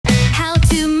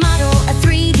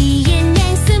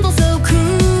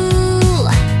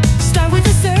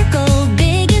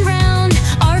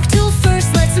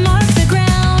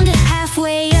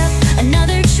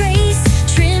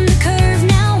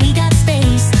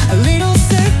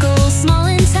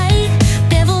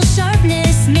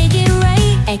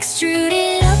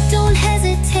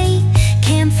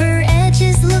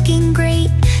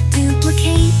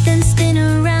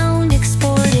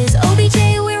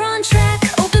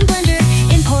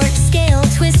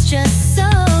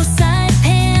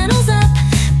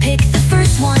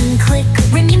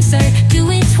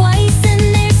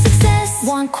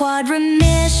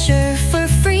remesher for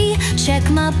free. Check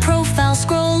my profile,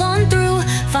 scroll on through,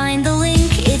 find the